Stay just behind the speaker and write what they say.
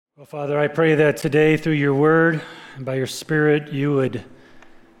Well, Father, I pray that today through your word and by your Spirit, you would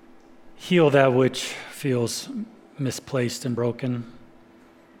heal that which feels misplaced and broken.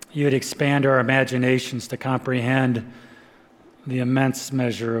 You would expand our imaginations to comprehend the immense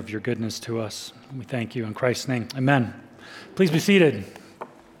measure of your goodness to us. We thank you in Christ's name. Amen. Please be seated.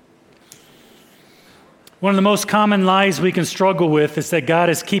 One of the most common lies we can struggle with is that God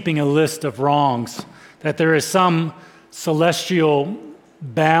is keeping a list of wrongs, that there is some celestial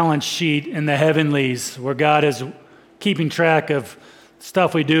balance sheet in the heavenlies where God is keeping track of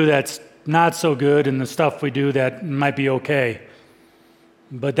stuff we do that's not so good and the stuff we do that might be okay.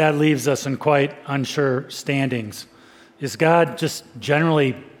 But that leaves us in quite unsure standings. Is God just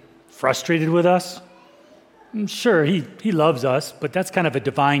generally frustrated with us? Sure, he loves us, but that's kind of a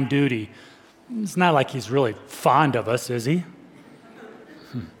divine duty. It's not like he's really fond of us, is he?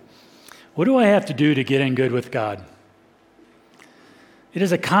 What do I have to do to get in good with God? It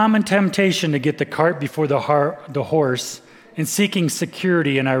is a common temptation to get the cart before the horse in seeking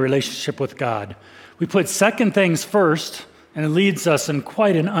security in our relationship with God. We put second things first, and it leads us in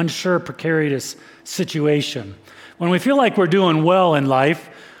quite an unsure, precarious situation. When we feel like we're doing well in life,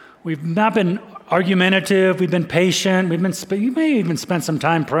 we've not been argumentative, we've been patient, you may even spend some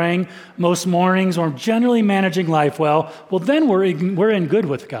time praying most mornings, or generally managing life well then we're in good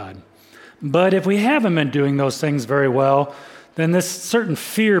with God. But if we haven't been doing those things very well, then this certain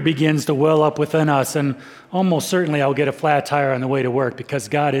fear begins to well up within us, and almost certainly I'll get a flat tire on the way to work because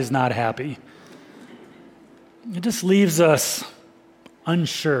God is not happy. It just leaves us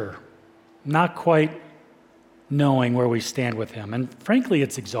unsure, not quite knowing where we stand with Him. And frankly,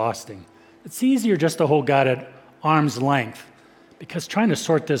 it's exhausting. It's easier just to hold God at arm's length because trying to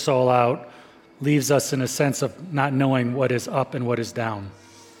sort this all out leaves us in a sense of not knowing what is up and what is down.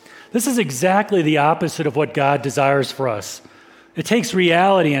 This is exactly the opposite of what God desires for us. It takes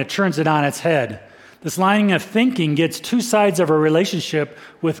reality and it turns it on its head. This line of thinking gets two sides of our relationship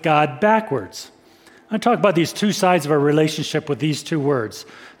with God backwards. I talk about these two sides of our relationship with these two words.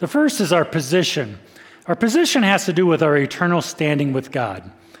 The first is our position. Our position has to do with our eternal standing with God.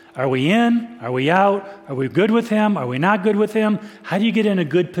 Are we in? Are we out? Are we good with Him? Are we not good with Him? How do you get in a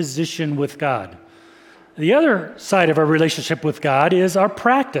good position with God? The other side of our relationship with God is our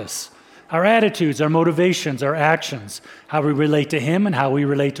practice, our attitudes, our motivations, our actions, how we relate to Him and how we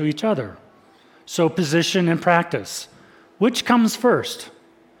relate to each other. So position and practice. Which comes first?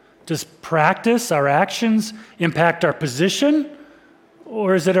 Does practice, our actions, impact our position?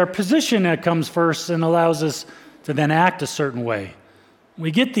 Or is it our position that comes first and allows us to then act a certain way?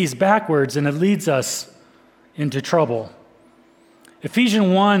 We get these backwards and it leads us into trouble. Ephesians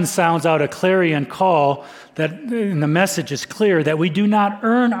 1 sounds out a clarion call that in the message is clear that we do not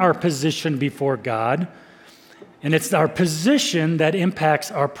earn our position before God, and it's our position that impacts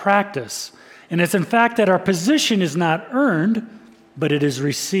our practice. And it's in fact that our position is not earned, but it is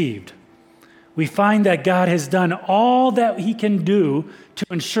received. We find that God has done all that He can do to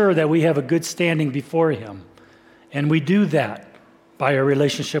ensure that we have a good standing before Him, and we do that by our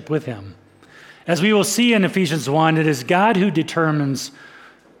relationship with Him. As we will see in Ephesians 1, it is God who determines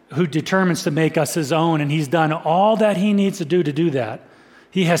to make us His own, and He's done all that He needs to do that.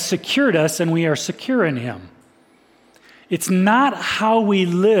 He has secured us, and we are secure in Him. It's not how we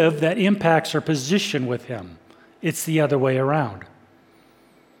live that impacts our position with Him. It's the other way around.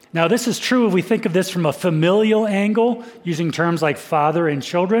 Now, this is true if we think of this from a familial angle, using terms like father and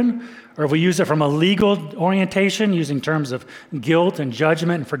children, or if we use it from a legal orientation, using terms of guilt and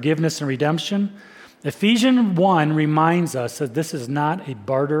judgment and forgiveness and redemption. Ephesians 1 reminds us that this is not a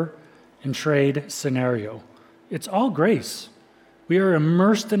barter and trade scenario. It's all grace. We are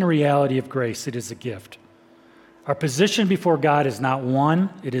immersed in the reality of grace. It is a gift. Our position before God is not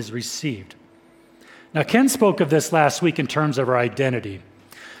won, it is received. Now, Ken spoke of this last week in terms of our identity.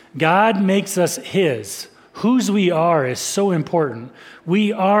 God makes us His. Whose we are is so important.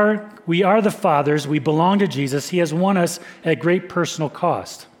 We are the Father's. We belong to Jesus. He has won us at great personal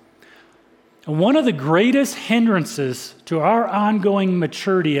cost. And one of the greatest hindrances to our ongoing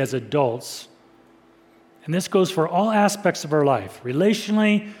maturity as adults, and this goes for all aspects of our life,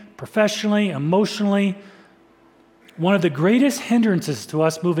 relationally, professionally, emotionally, one of the greatest hindrances to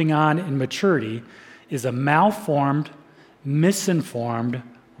us moving on in maturity is a malformed, misinformed,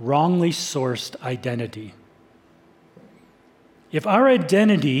 wrongly sourced identity. If our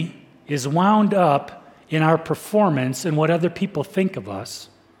identity is wound up in our performance and what other people think of us,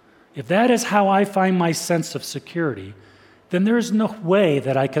 if that is how I find my sense of security, then there is no way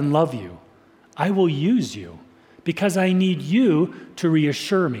that I can love you. I will use you because I need you to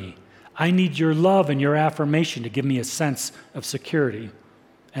reassure me. I need your love and your affirmation to give me a sense of security.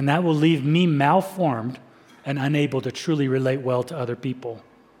 and that will leave me malformed and unable to truly relate well to other people.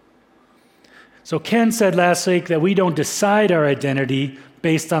 So Ken said last week that we don't decide our identity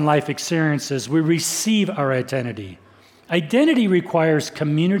based on life experiences. We receive our identity. Identity requires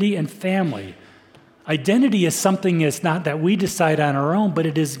community and family. Identity is something that's not that we decide on our own, but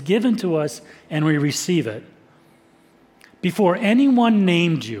it is given to us and we receive it. Before anyone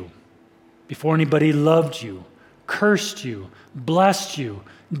named you, before anybody loved you, cursed you, blessed you,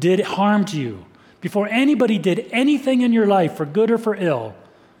 did harm to you, before anybody did anything in your life for good or for ill,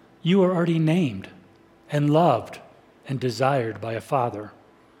 you were already named and loved and desired by a Father.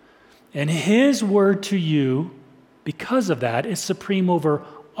 And His word to you, because of that, is supreme over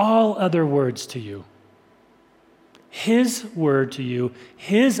all other words to you. His word to you,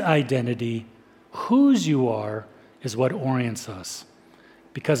 His identity, whose you are, is what orients us.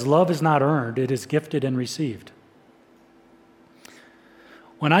 Because love is not earned, it is gifted and received.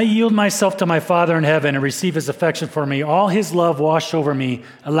 When I yield myself to my Father in heaven and receive His affection for me, all His love wash over me,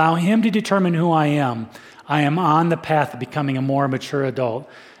 allow Him to determine who I am on the path of becoming a more mature adult.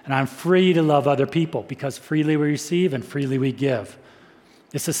 And I'm free to love other people because freely we receive and freely we give.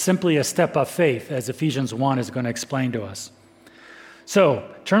 This is simply a step of faith, as Ephesians 1 is going to explain to us. So,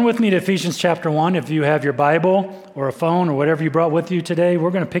 turn with me to Ephesians chapter 1. If you have your Bible or a phone or whatever you brought with you today,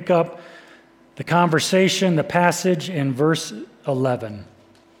 we're going to pick up the conversation, the passage in verse 11.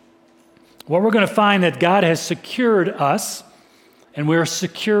 What we're going to find that God has secured us, and we're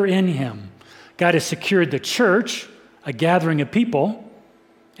secure in Him. God has secured the church, a gathering of people,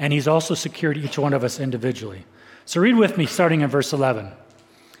 and He's also secured each one of us individually. So read with me, starting in verse 11.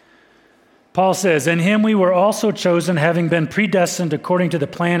 Paul says, "In Him we were also chosen, having been predestined according to the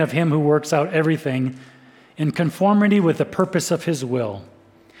plan of Him who works out everything in conformity with the purpose of His will,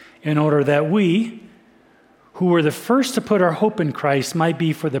 in order that we, who were the first to put our hope in Christ, might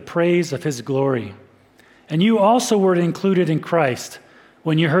be for the praise of His glory. And you also were included in Christ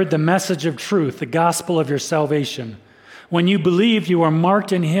when you heard the message of truth, the gospel of your salvation. When you believed, you were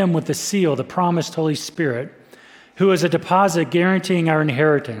marked in Him with the seal, the promised Holy Spirit, who is a deposit guaranteeing our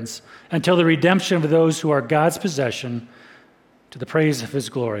inheritance until the redemption of those who are God's possession, to the praise of His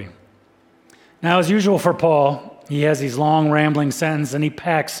glory." Now, as usual for Paul, he has these long, rambling sentences, and he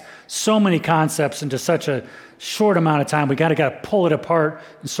packs so many concepts into such a short amount of time. We got to pull it apart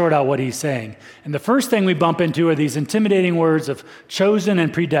and sort out what he's saying. And the first thing we bump into are these intimidating words of chosen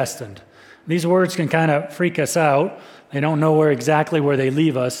and predestined. These words can kind of freak us out. They don't know exactly where they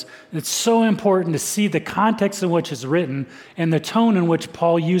leave us. It's so important to see the context in which it's written and the tone in which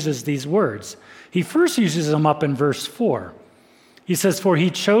Paul uses these words. He first uses them up in verse 4. He says, "For He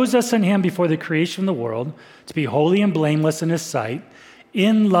chose us in Him before the creation of the world to be holy and blameless in His sight.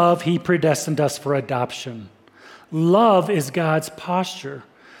 In love He predestined us for adoption." Love is God's posture.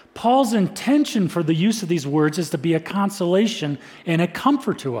 Paul's intention for the use of these words is to be a consolation and a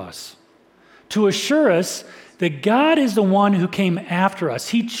comfort to us, to assure us that God is the one who came after us.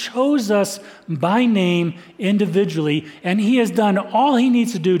 He chose us by name individually, and He has done all He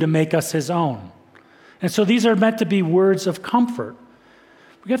needs to do to make us His own. And so these are meant to be words of comfort.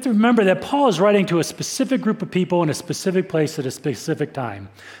 We have to remember that Paul is writing to a specific group of people in a specific place at a specific time.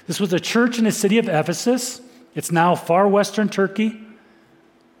 This was a church in the city of Ephesus. It's now far western Turkey.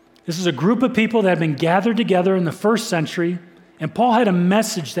 This is a group of people that had been gathered together in the first century. And Paul had a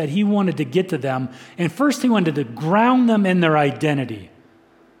message that he wanted to get to them. And first he wanted to ground them in their identity.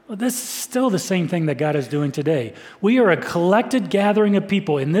 Well, this is still the same thing that God is doing today. We are a collected gathering of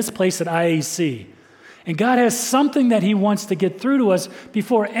people in this place at IAC. And God has something that He wants to get through to us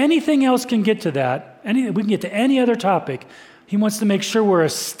before anything else can get to that. We can get to any other topic. He wants to make sure we're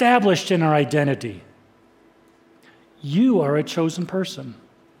established in our identity. You are a chosen person.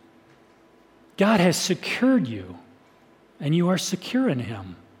 God has secured you. And you are secure in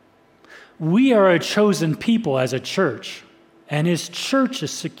Him. We are a chosen people as a church, and His church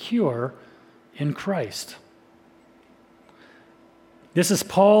is secure in Christ. This is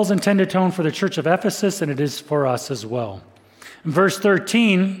Paul's intended tone for the church of Ephesus, and it is for us as well. In verse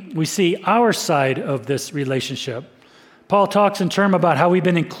 13, we see our side of this relationship. Paul talks in terms about how we've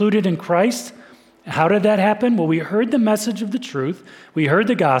been included in Christ. How did that happen? Well, we heard the message of the truth, we heard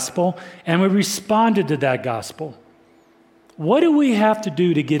the gospel, and we responded to that gospel. What do we have to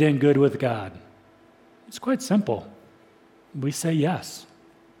do to get in good with God? It's quite simple. We say yes.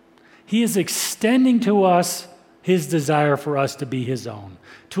 He is extending to us His desire for us to be His own,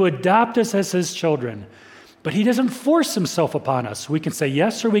 to adopt us as His children. But He doesn't force Himself upon us. We can say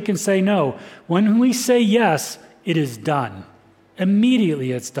yes or we can say no. When we say yes, it is done.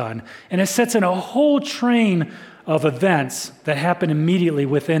 Immediately it's done. And it sets in a whole train of events that happen immediately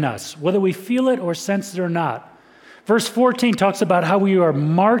within us, whether we feel it or sense it or not. Verse 14 talks about how we are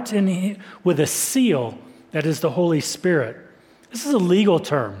marked with a seal that is the Holy Spirit. This is a legal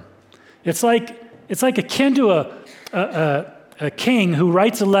term. It's like akin to a king who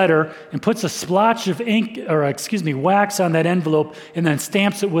writes a letter and puts a splotch of wax on that envelope and then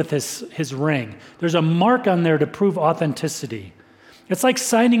stamps it with his ring. There's a mark on there to prove authenticity. It's like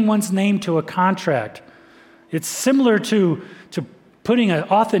signing one's name to a contract. It's similar to putting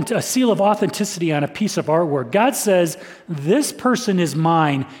a seal of authenticity on a piece of artwork. God says, this person is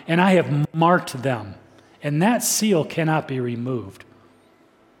mine, and I have marked them. And that seal cannot be removed.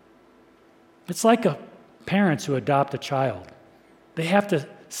 It's like parents who adopt a child. They have to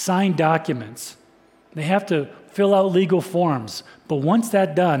sign documents. They have to fill out legal forms. But once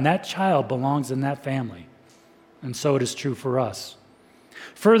that's done, that child belongs in that family. And so it is true for us.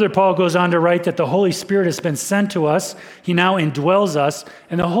 Further, Paul goes on to write that the Holy Spirit has been sent to us. He now indwells us.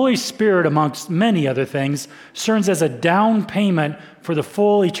 And the Holy Spirit, amongst many other things, serves as a down payment for the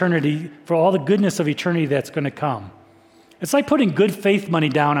full eternity, for all the goodness of eternity that's going to come. It's like putting good faith money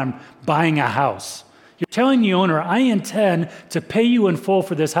down on buying a house. You're telling the owner, I intend to pay you in full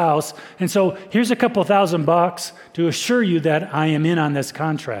for this house, and so here's a couple $1,000 to assure you that I am in on this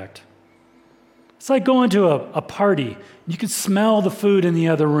contract. It's like going to a party. You can smell the food in the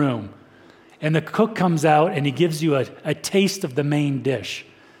other room, and the cook comes out and he gives you a taste of the main dish.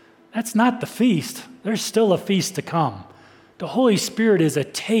 That's not the feast. There's still a feast to come. The Holy Spirit is a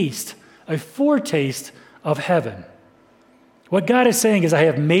taste, a foretaste of heaven. What God is saying is, I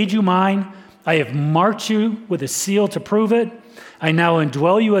have made you mine. I have marked you with a seal to prove it. I now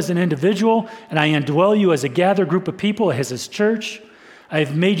indwell you as an individual, and I indwell you as a gathered group of people, as His church. I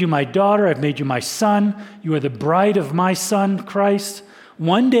have made you my daughter. I've made you my son. You are the bride of my Son, Christ.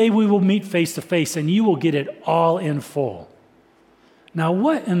 One day we will meet face to face, and you will get it all in full. Now,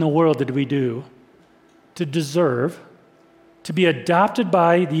 what in the world did we do to deserve to be adopted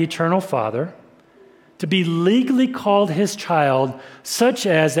by the eternal Father, to be legally called His child, such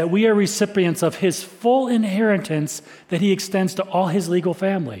as that we are recipients of His full inheritance that He extends to all His legal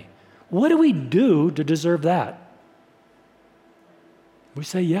family? What do we do to deserve that? We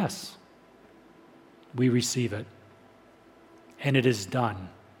say yes. We receive it. And it is done.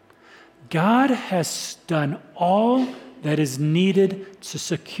 God has done all that is needed to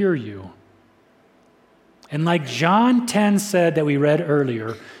secure you. And like John 10 said that we read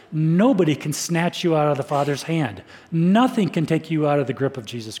earlier, nobody can snatch you out of the Father's hand. Nothing can take you out of the grip of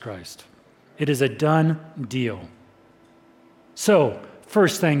Jesus Christ. It is a done deal. So,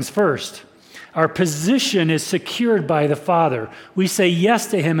 first things first. Our position is secured by the Father. We say yes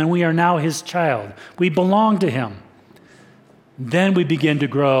to Him, and we are now His child. We belong to Him. Then we begin to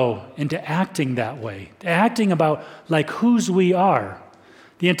grow into acting that way, acting about like whose we are.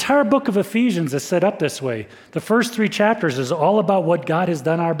 The entire book of Ephesians is set up this way. The first 3 chapters is all about what God has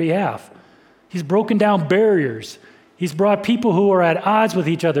done on our behalf. He's broken down barriers. He's brought people who are at odds with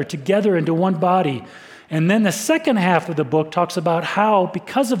each other together into one body. And then the second half of the book talks about how,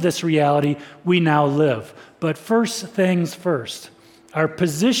 because of this reality, we now live. But first things first. Our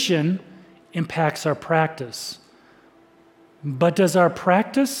position impacts our practice. But does our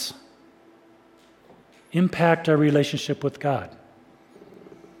practice impact our relationship with God?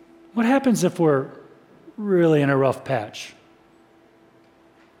 What happens if we're really in a rough patch?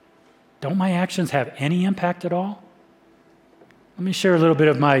 Don't my actions have any impact at all? Let me share a little bit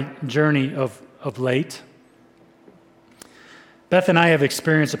of my journey of late. Beth and I have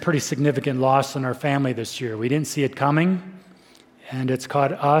experienced a pretty significant loss in our family this year. We didn't see it coming, and it's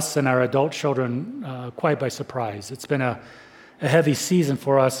caught us and our adult children quite by surprise. It's been a heavy season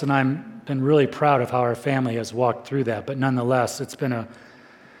for us, and I've been really proud of how our family has walked through that. But nonetheless, it's been a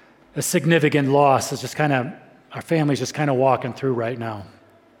significant loss. It's just our family's just kind of walking through right now.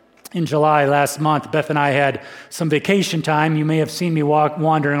 In July last month, Beth and I had some vacation time. You may have seen me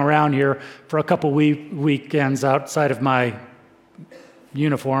wandering around here for a couple weekends outside of my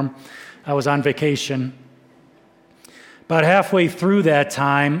uniform. I was on vacation. About halfway through that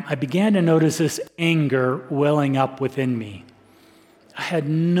time, I began to notice this anger welling up within me. I had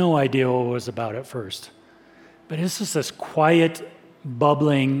no idea what it was about at first, but it's just this quiet,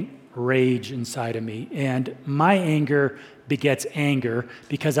 bubbling rage inside of me, and my anger begets anger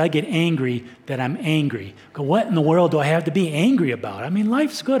because I get angry that I'm angry. Go, what in the world do I have to be angry about? I mean,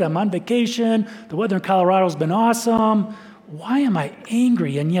 life's good. I'm on vacation. The weather in Colorado's been awesome. Why am I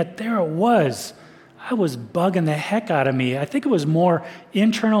angry? And yet there it was. I was bugging the heck out of me. I think it was more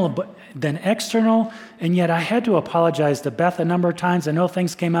internal than external, and yet I had to apologize to Beth a number of times. I know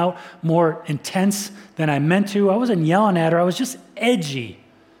things came out more intense than I meant to. I wasn't yelling at her. I was just edgy.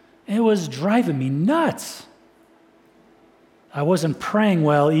 It was driving me nuts. I wasn't praying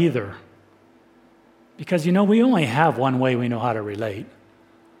well either. Because, we only have one way we know how to relate.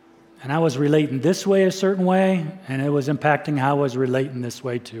 And I was relating this way a certain way, and it was impacting how I was relating this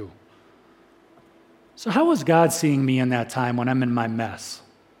way too. So how was God seeing me in that time when I'm in my mess?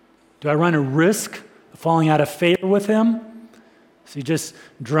 Do I run a risk of falling out of favor with him? Is he just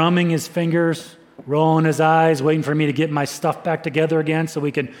drumming his fingers, rolling his eyes, waiting for me to get my stuff back together again so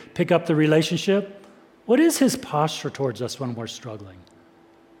we can pick up the relationship? What is his posture towards us when we're struggling?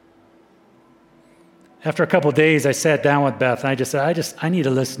 After a couple of days, I sat down with Beth, and I just said, I need a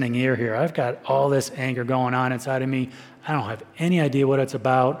listening ear here. I've got all this anger going on inside of me. I don't have any idea what it's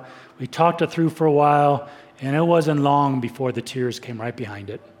about. We talked it through for a while, and it wasn't long before the tears came right behind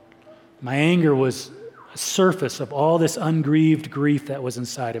it. My anger was a surface of all this ungrieved grief that was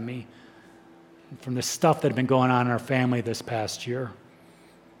inside of me from the stuff that had been going on in our family this past year.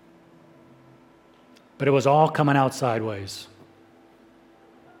 But it was all coming out sideways.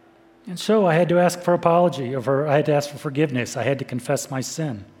 And so I had to ask for apology, I had to ask for forgiveness. I had to confess my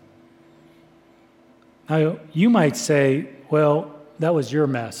sin. Now, you might say, well, that was your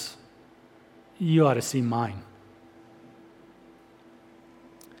mess. You ought to see mine.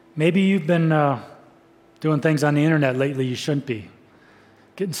 Maybe you've been doing things on the internet lately you shouldn't be,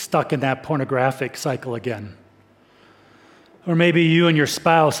 getting stuck in that pornographic cycle again. Or maybe you and your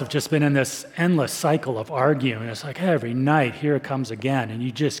spouse have just been in this endless cycle of arguing. It's like every night, here it comes again, and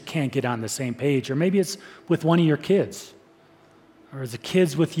you just can't get on the same page. Or maybe it's with one of your kids, or the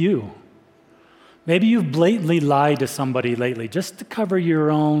kids with you. Maybe you've blatantly lied to somebody lately just to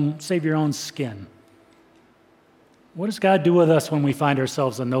save your own skin. What does God do with us when we find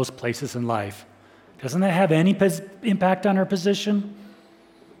ourselves in those places in life? Doesn't that have any impact on our position?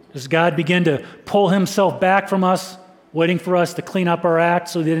 Does God begin to pull himself back from us, waiting for us to clean up our act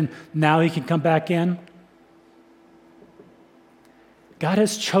so that now he can come back in? God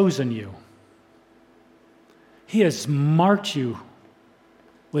has chosen you. He has marked you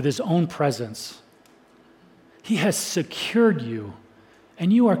with his own presence. He has secured you,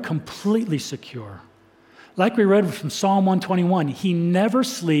 and you are completely secure. Like we read from Psalm 121, he never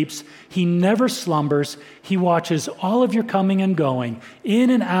sleeps, he never slumbers, he watches all of your coming and going,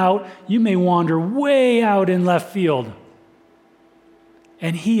 in and out. You may wander way out in left field,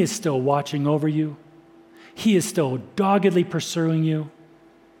 and he is still watching over you. He is still doggedly pursuing you.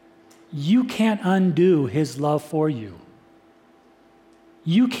 You can't undo his love for you.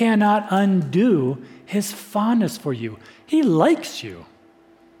 You cannot undo his fondness for you. He likes you.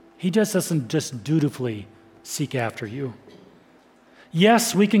 He just doesn't just dutifully seek after you.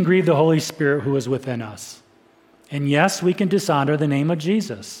 Yes, we can grieve the Holy Spirit who is within us. And yes, we can dishonor the name of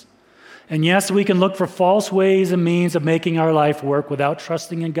Jesus. And yes, we can look for false ways and means of making our life work without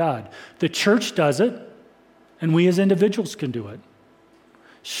trusting in God. The church does it, and we as individuals can do it.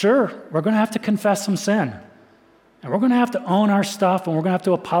 Sure, we're going to have to confess some sin. And we're going to have to own our stuff, and we're going to have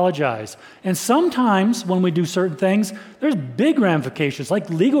to apologize. And sometimes when we do certain things, there's big ramifications, like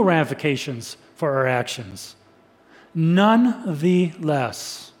legal ramifications for our actions. None the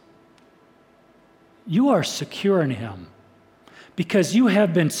less, you are secure in him because you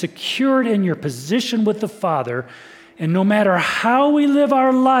have been secured in your position with the Father. And no matter how we live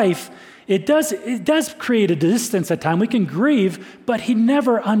our life, it does create a distance at times. We can grieve, but he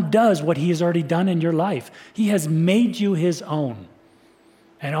never undoes what he has already done in your life. He has made you his own.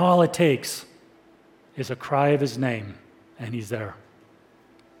 And all it takes is a cry of his name, and he's there.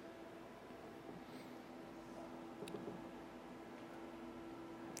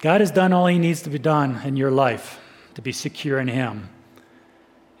 God has done all he needs to be done in your life to be secure in him.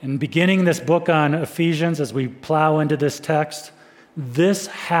 In beginning this book on Ephesians, as we plow into this text, this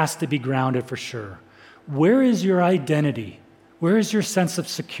has to be grounded for sure. Where is your identity? Where is your sense of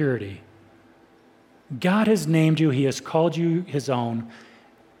security? God has named you. He has called you his own.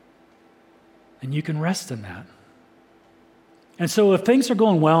 And you can rest in that. And so if things are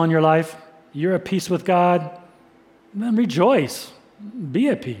going well in your life, you're at peace with God, then rejoice. Be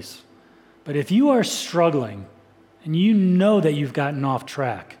at peace. But if you are struggling and you know that you've gotten off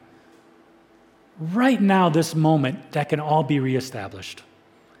track, right now, this moment, that can all be reestablished.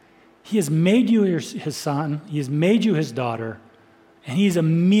 He has made you his son. He has made you his daughter. And he's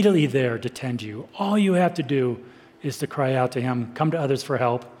immediately there to tend you. All you have to do is to cry out to him, come to others for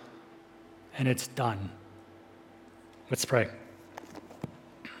help, and it's done. Let's pray.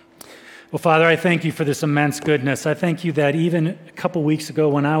 Well, Father, I thank you for this immense goodness. I thank you that even a couple weeks ago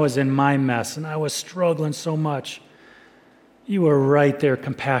when I was in my mess and I was struggling so much, you were right there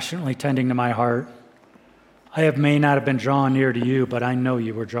compassionately tending to my heart. May not have been drawn near to you, but I know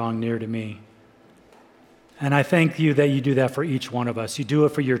you were drawing near to me. And I thank you that you do that for each one of us. You do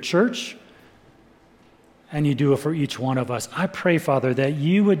it for your church, and you do it for each one of us. I pray, Father, that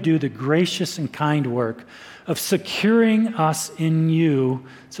you would do the gracious and kind work of securing us in you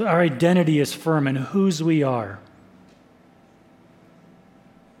so our identity is firm in whose we are,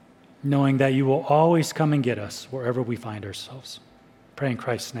 knowing that you will always come and get us wherever we find ourselves. Pray in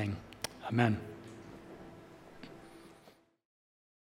Christ's name. Amen.